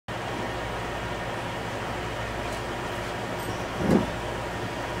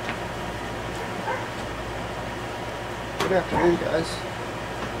Good afternoon, guys.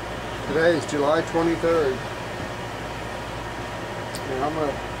 Today is July 23rd. And I'm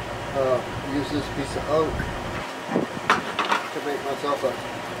going to use this piece of oak to make myself a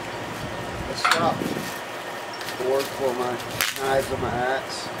stop board for my knives and my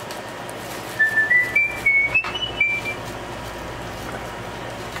axe.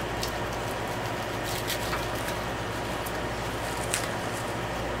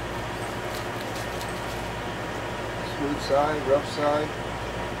 Smooth side, rough side.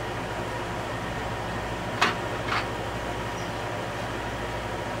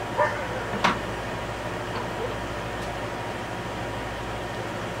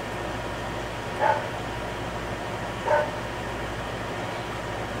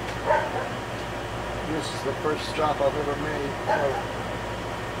 This is the first stop I've ever made.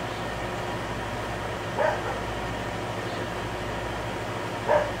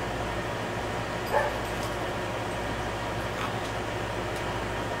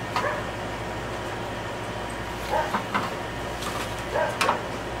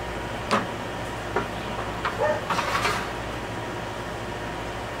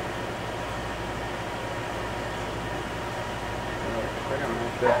 I'm going to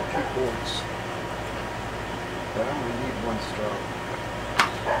make that 2 boards. But I only need 1 straw.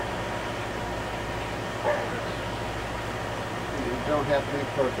 You don't have to be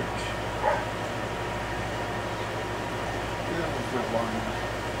perfect. No, it's not long enough.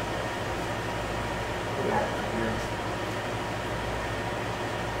 Put it right here.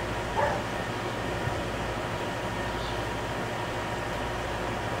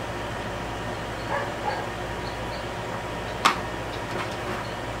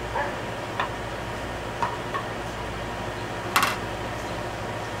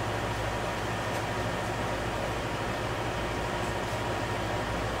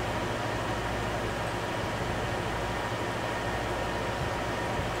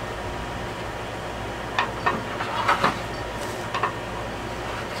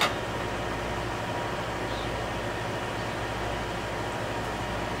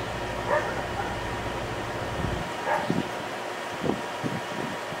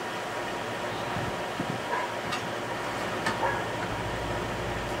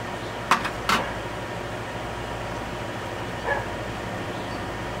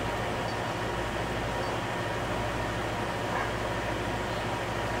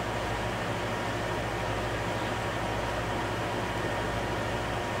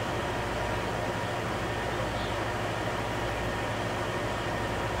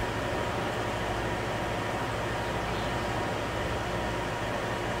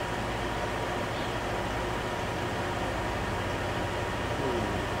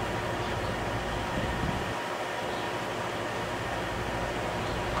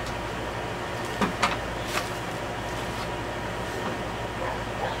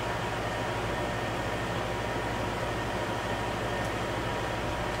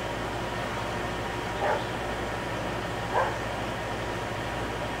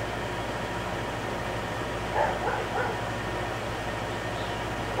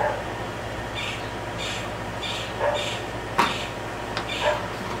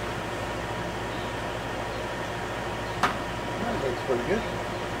 Looks pretty good.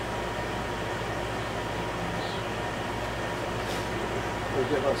 We'll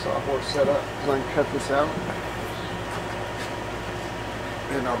get my sawhorse set up so I can cut this out.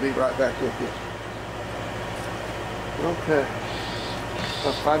 And I'll be right back with you. Okay.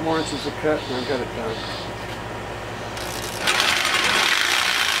 About 5 more inches of cut and I've got it done.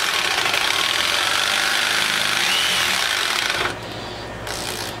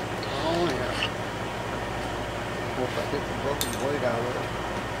 If I get the broken blade out of it.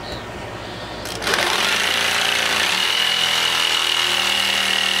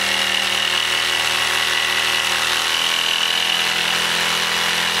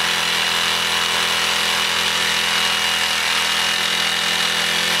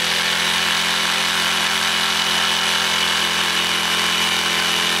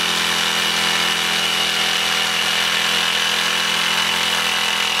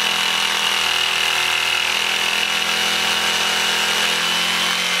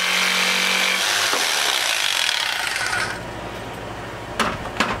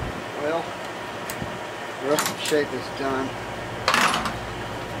 Well, the rest of the shape is done.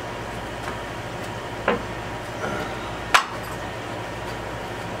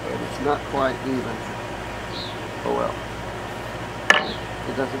 But it's not quite even. Oh well.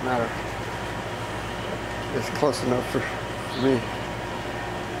 It doesn't matter. It's close enough for me.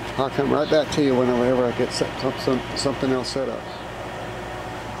 I'll come right back to you whenever I get something else set up.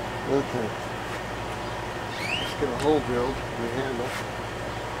 Okay. get a hole drilled in the handle.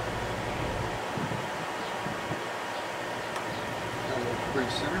 That looks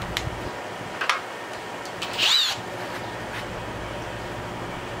pretty center.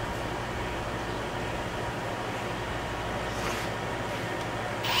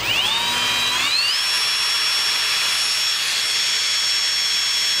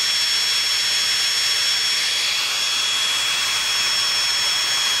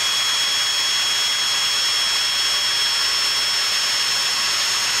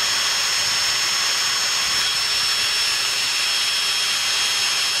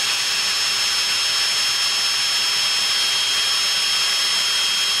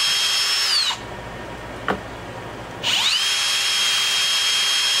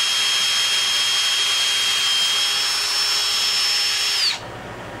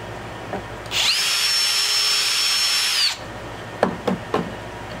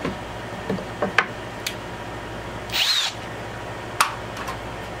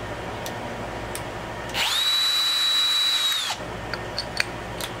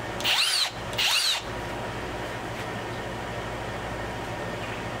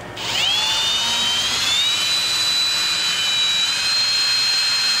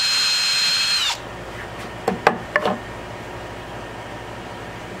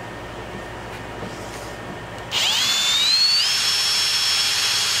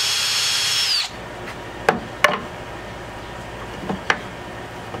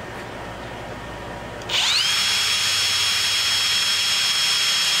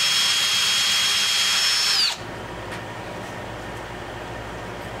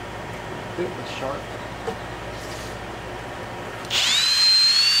 I think it's sharp.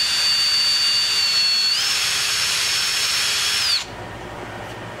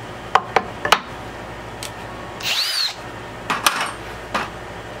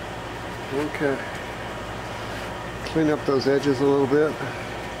 Okay. Clean up those edges a little bit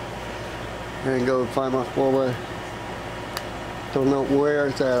and go find my 4-way. Don't know where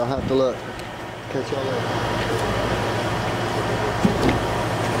it's at. I'll have to look. Catch y'all later.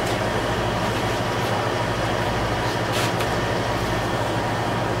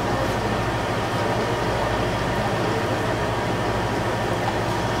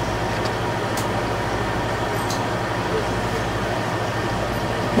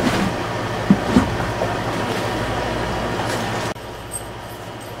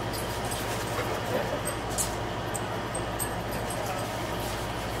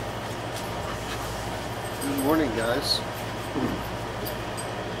 Good morning, guys.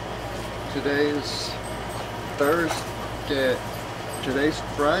 Today's Thursday. Today's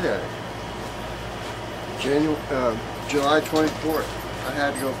Friday, July 24th. I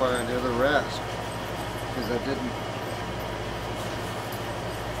had to go buy another rasp because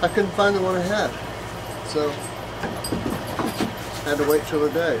I couldn't find the one I had, so I had to wait till the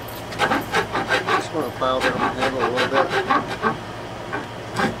day. Just want to file down the handle a little bit.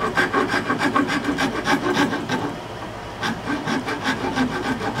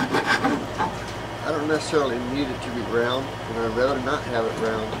 I don't necessarily need it to be round, and I'd rather not have it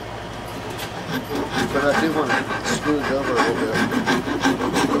round. But I do want to smooth it over a little bit.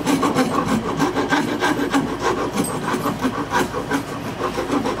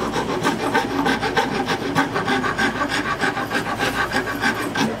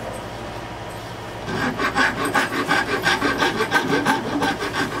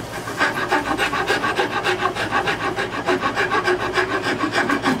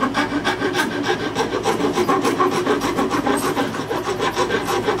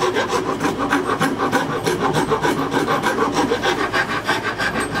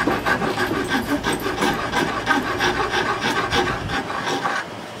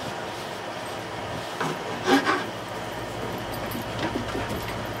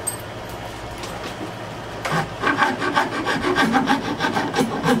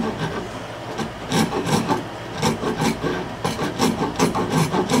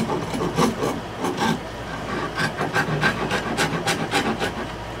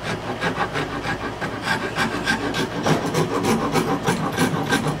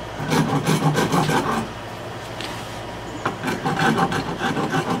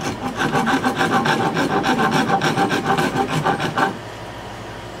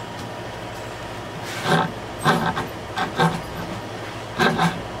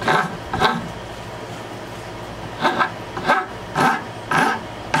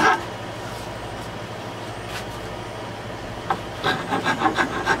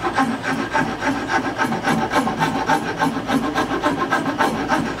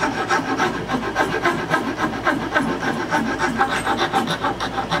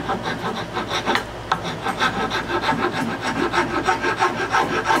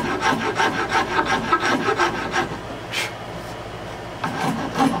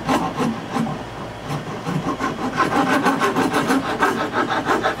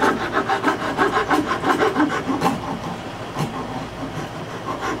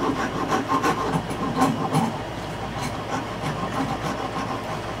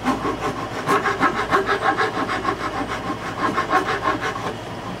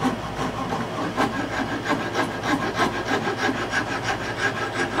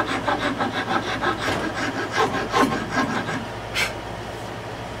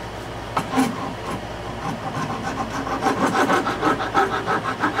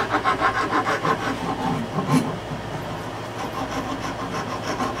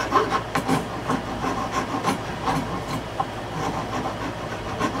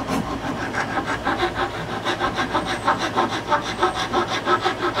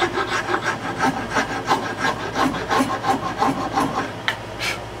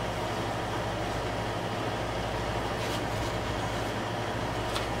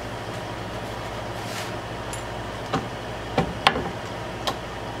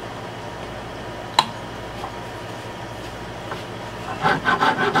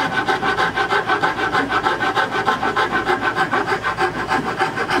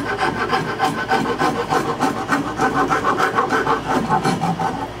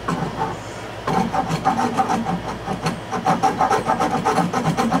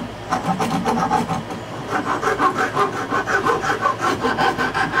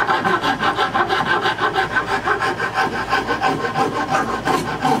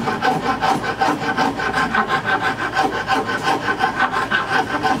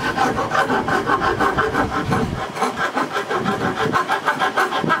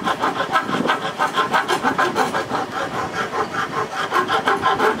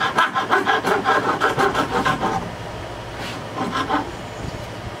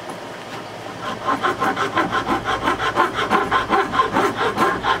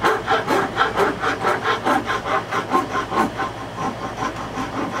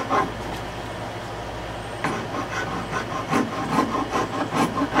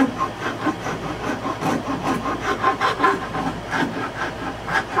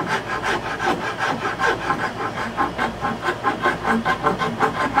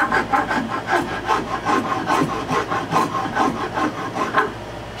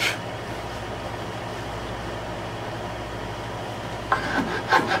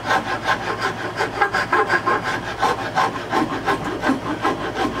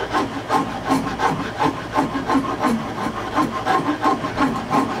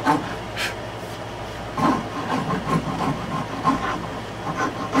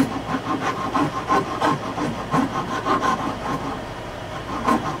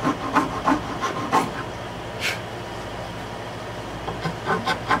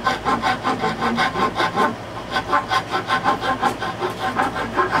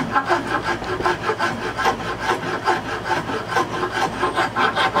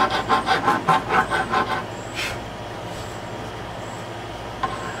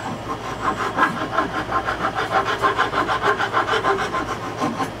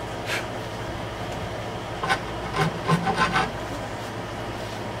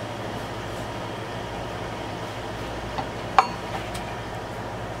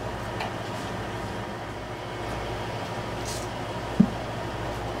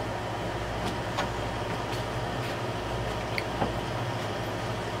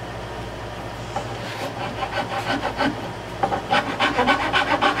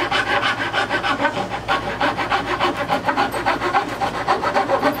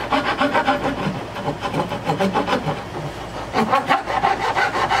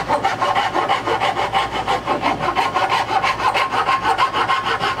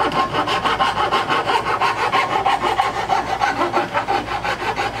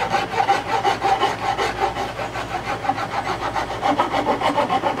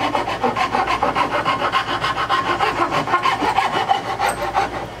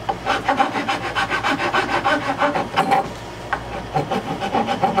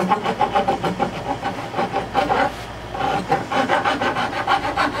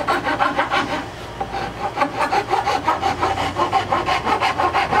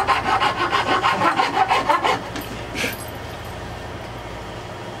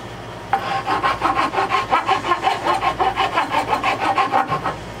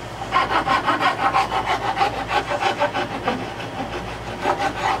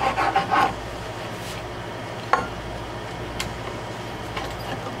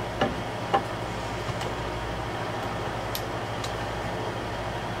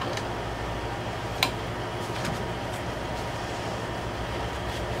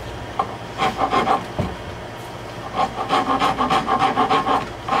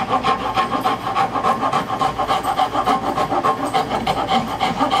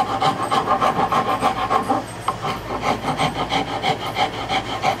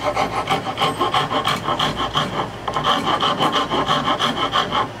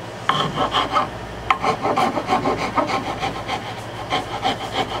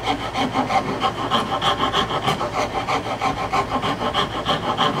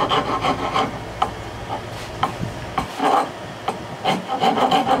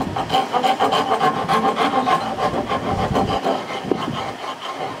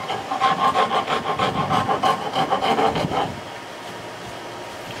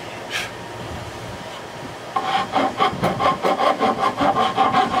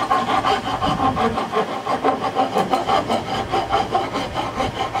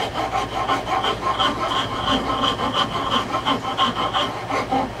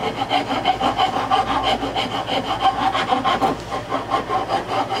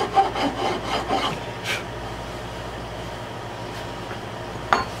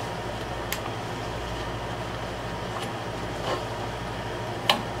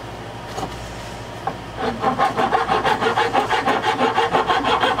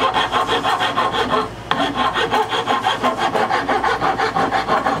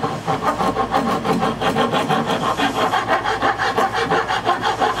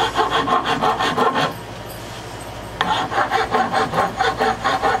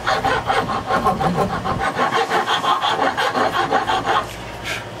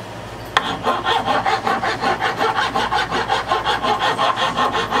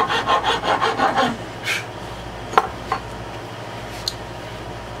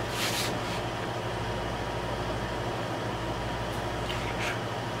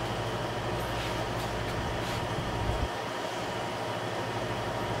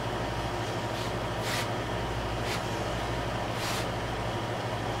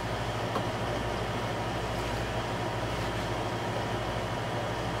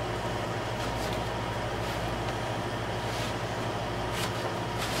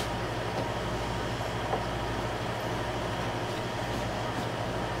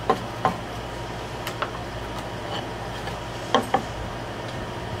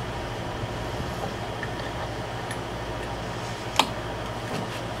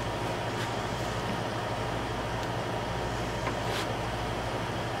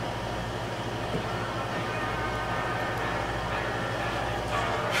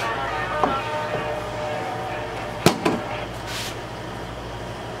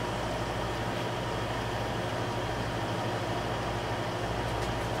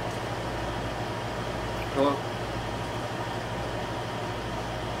 Hello?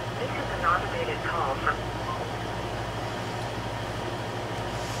 This is an automated call from...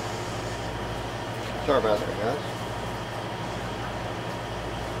 Sorry about that, guys.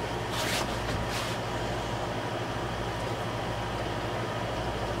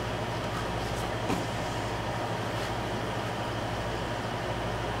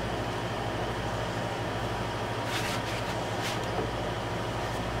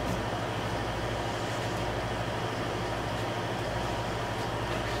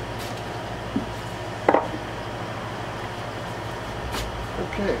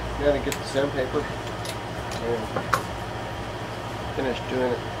 Okay, now to get the sandpaper and finish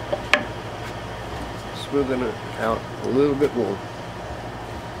doing it, smoothing it out a little bit more.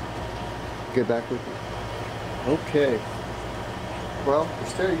 Get back with you. Okay. Well,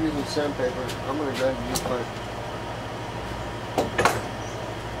 instead of using sandpaper, I'm going to go ahead and use my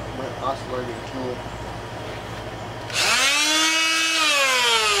oscillating tool.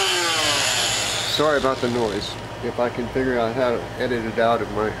 Sorry about the noise. If I can figure out how to edit it out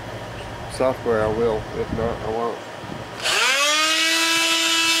of my software, I will. If not, I won't.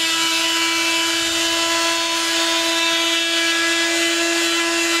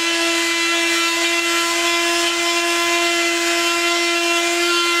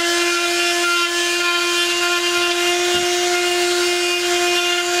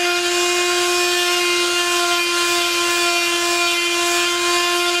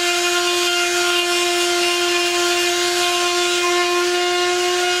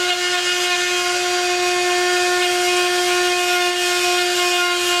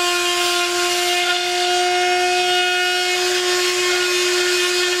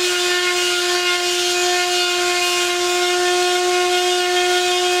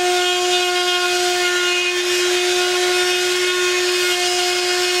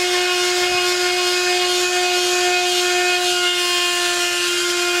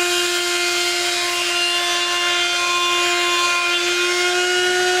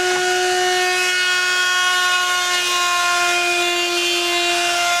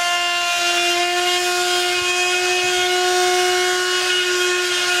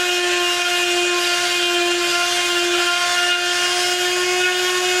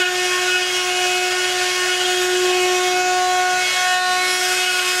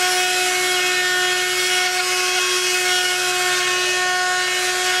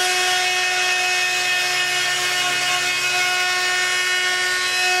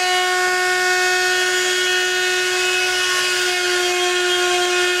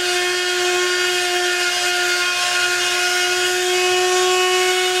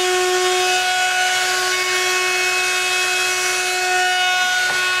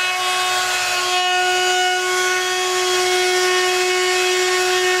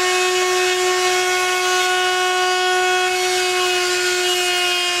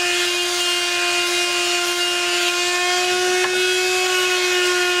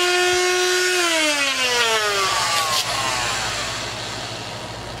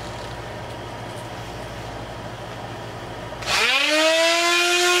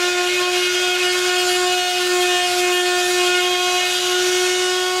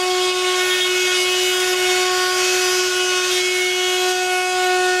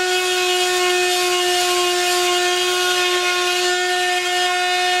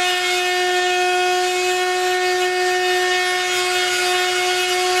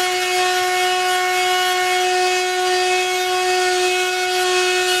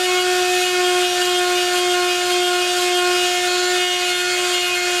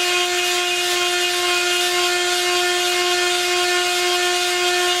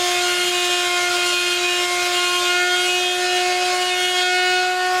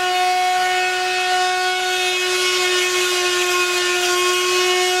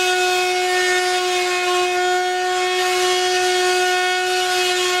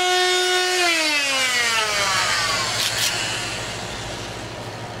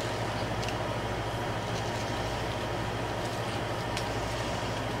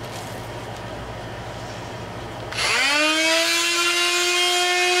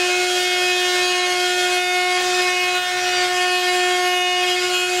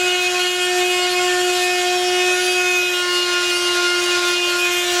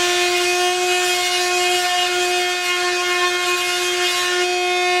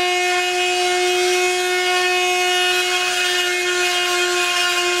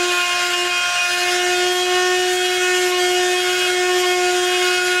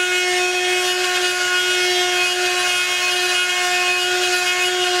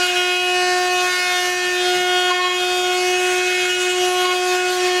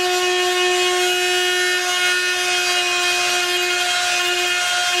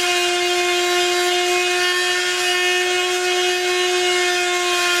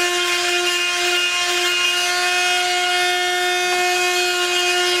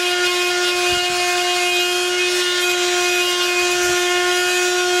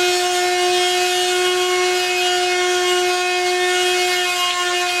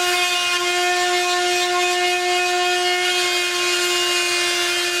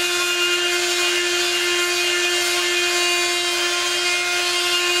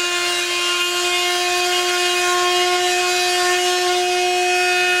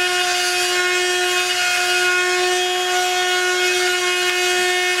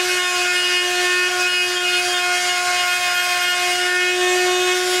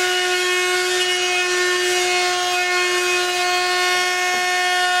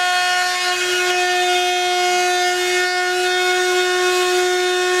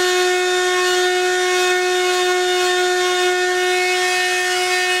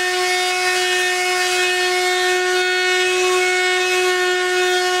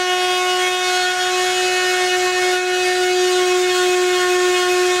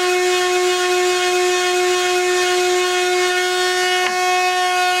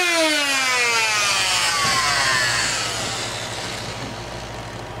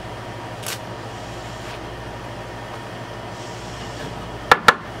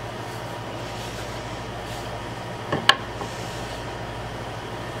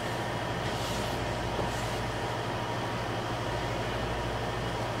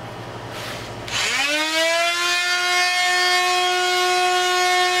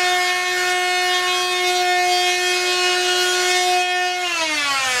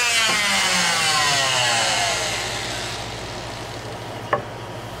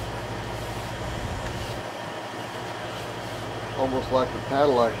 like the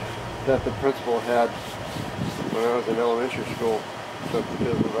paddle that the principal had when I was in elementary school. So it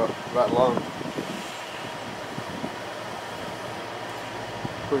was about that long.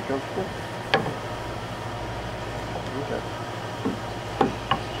 Pretty comfortable. Okay.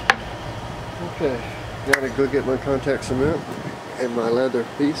 Okay. Gotta go get my contact cement and my leather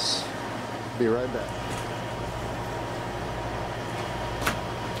piece. Be right back.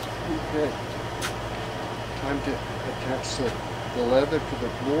 Okay. Time to attach the leather to the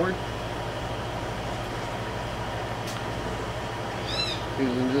board.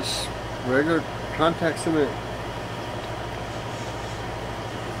 Using just regular contact cement.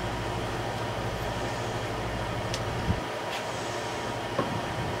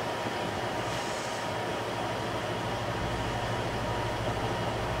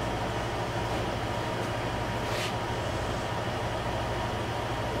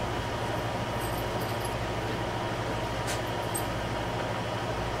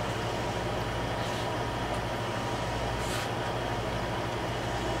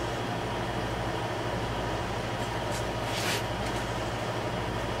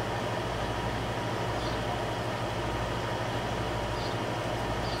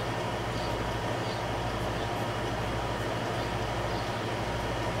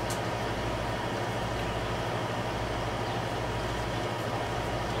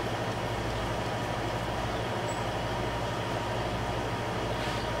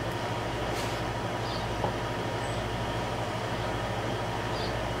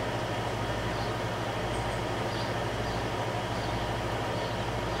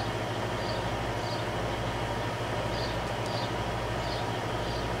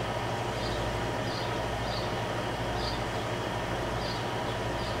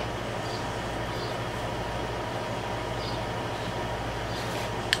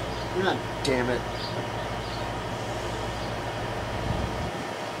 God damn it.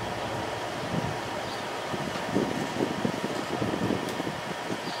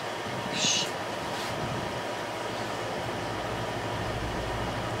 Shit.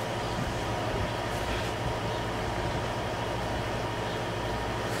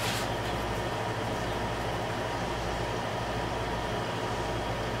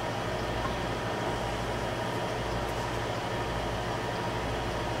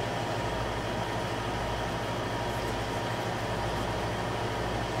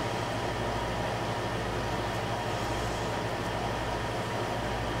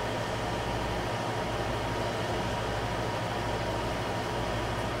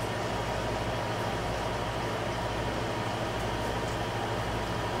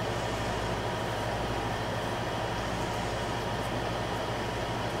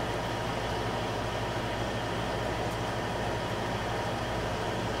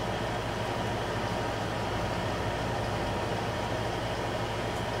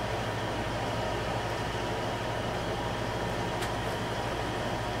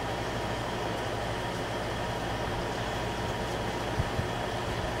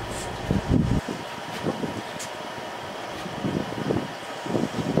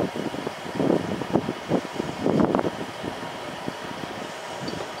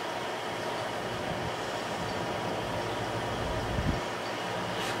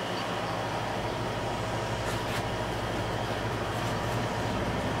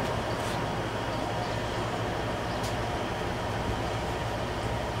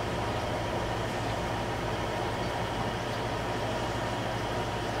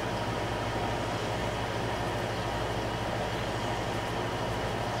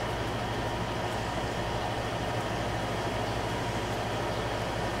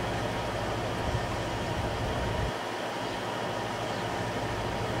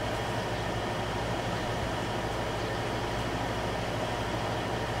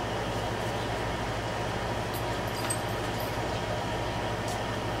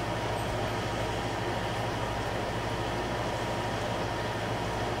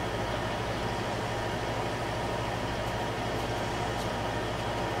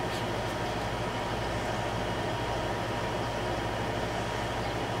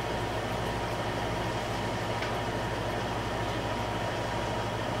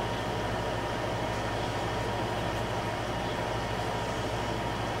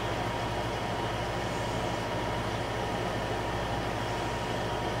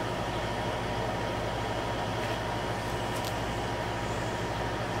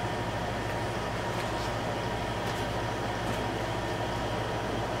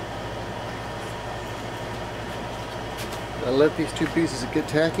 I'll let these two pieces get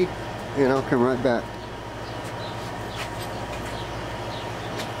tacky and I'll come right back.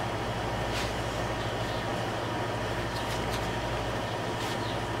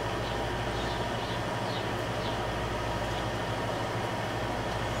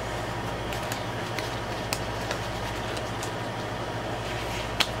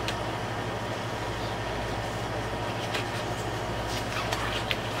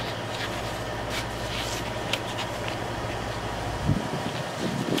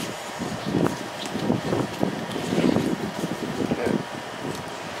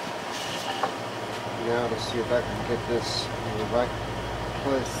 if I can get this in the right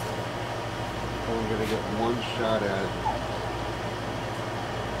place. I'm going to get one shot at it.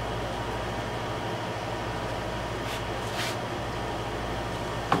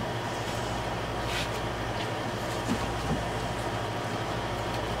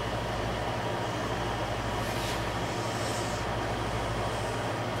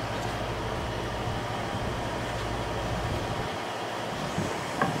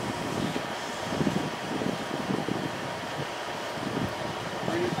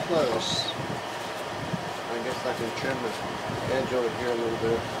 Close. I guess I can trim the edge over here a little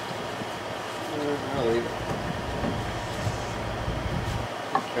bit. I'll leave it.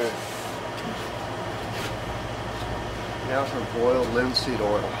 Okay. Now for boiled linseed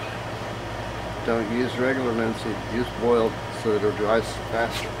oil. Don't use regular linseed. Use boiled so that it'll dry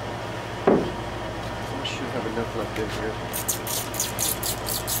faster. I should have enough left in here.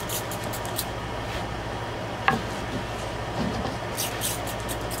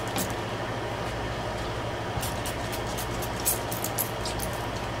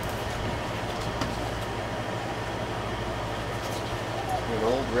 An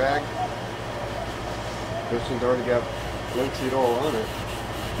old rag. This one's already got linseed oil on it.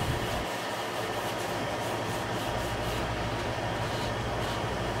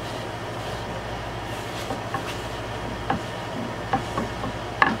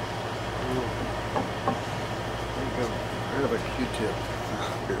 There you go. Rid of a Q-tip.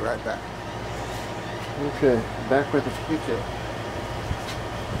 I'll be right back. Okay, back with a Q-tip.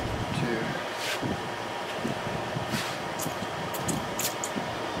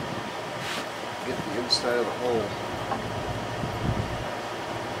 Get the inside of the hole.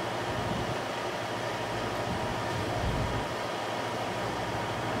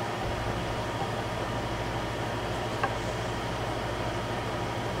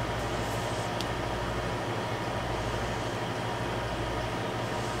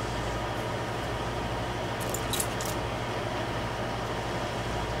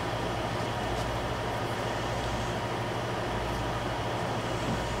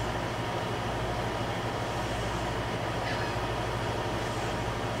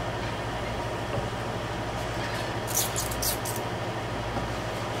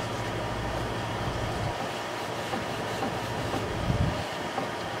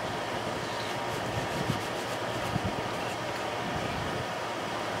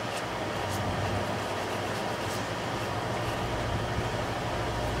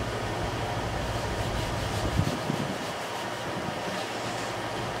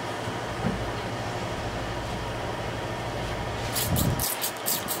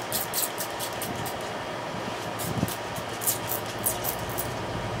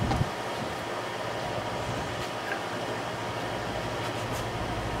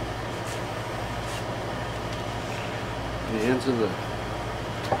 The ends of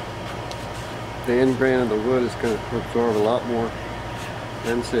the end grain of the wood is going to absorb a lot more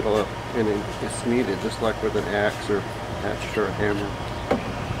linseed oil, and it's needed just like with an axe or hatchet or a hammer.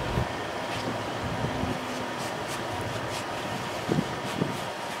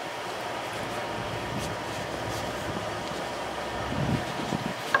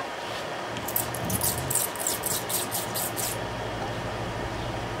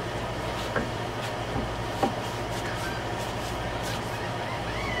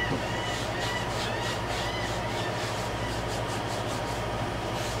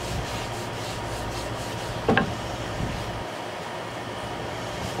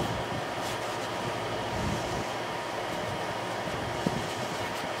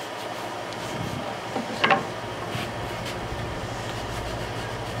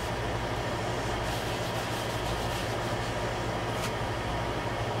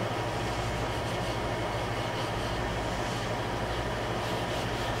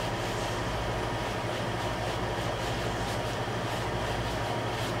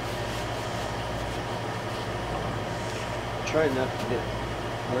 Try not to get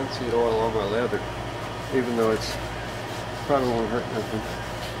linseed oil on my leather, even though it's probably won't hurt nothing.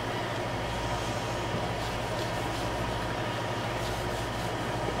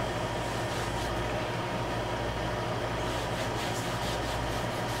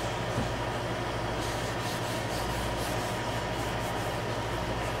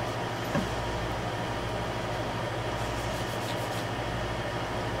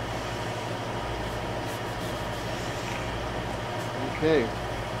 Okay,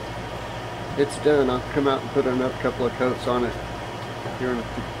 it's done. I'll come out and put another couple of coats on it here in a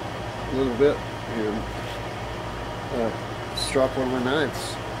little bit and strop one of my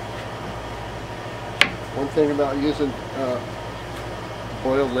knives. One thing about using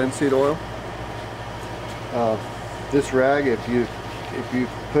boiled linseed oil, This rag, if you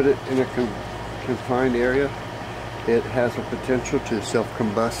put it in a confined area, it has a potential to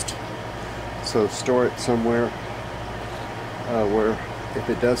self-combust. So store it somewhere where if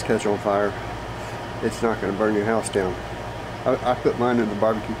it does catch on fire, it's not going to burn your house down. I put mine in the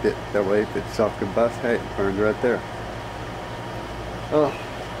barbecue pit. That way, if it self-combusts, hey, it burns right there. Oh,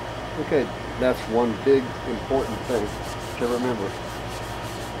 okay. That's one big important thing to remember.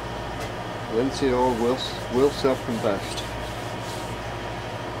 Linseed oil will self-combust.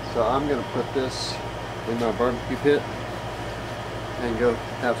 So I'm going to put this in my barbecue pit and go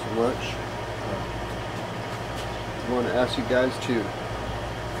have some lunch. I want to ask you guys to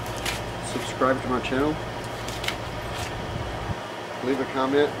subscribe to my channel, leave a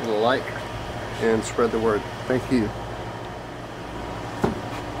comment and a like, and spread the word. Thank you.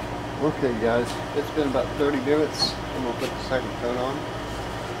 Okay guys, it's been about 30 minutes. I'm going to put the second coat on.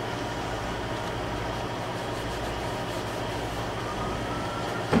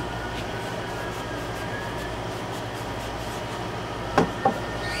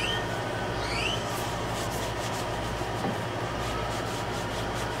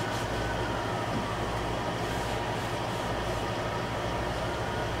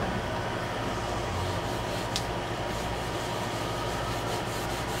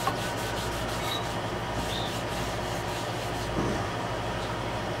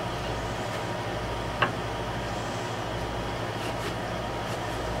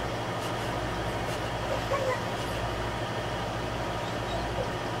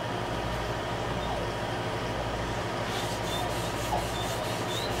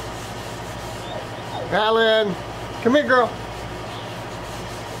 Alan, come here, girl.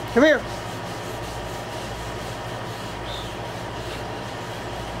 Come here.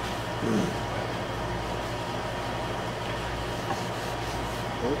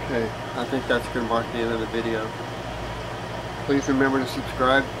 Okay, I think that's going to mark the end of the video. Please remember to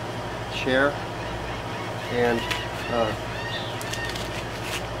subscribe, share, and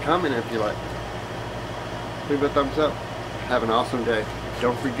comment if you like. Leave a thumbs up. Have an awesome day.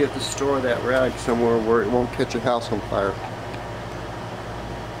 Don't forget to store that rag somewhere where it won't catch your house on fire.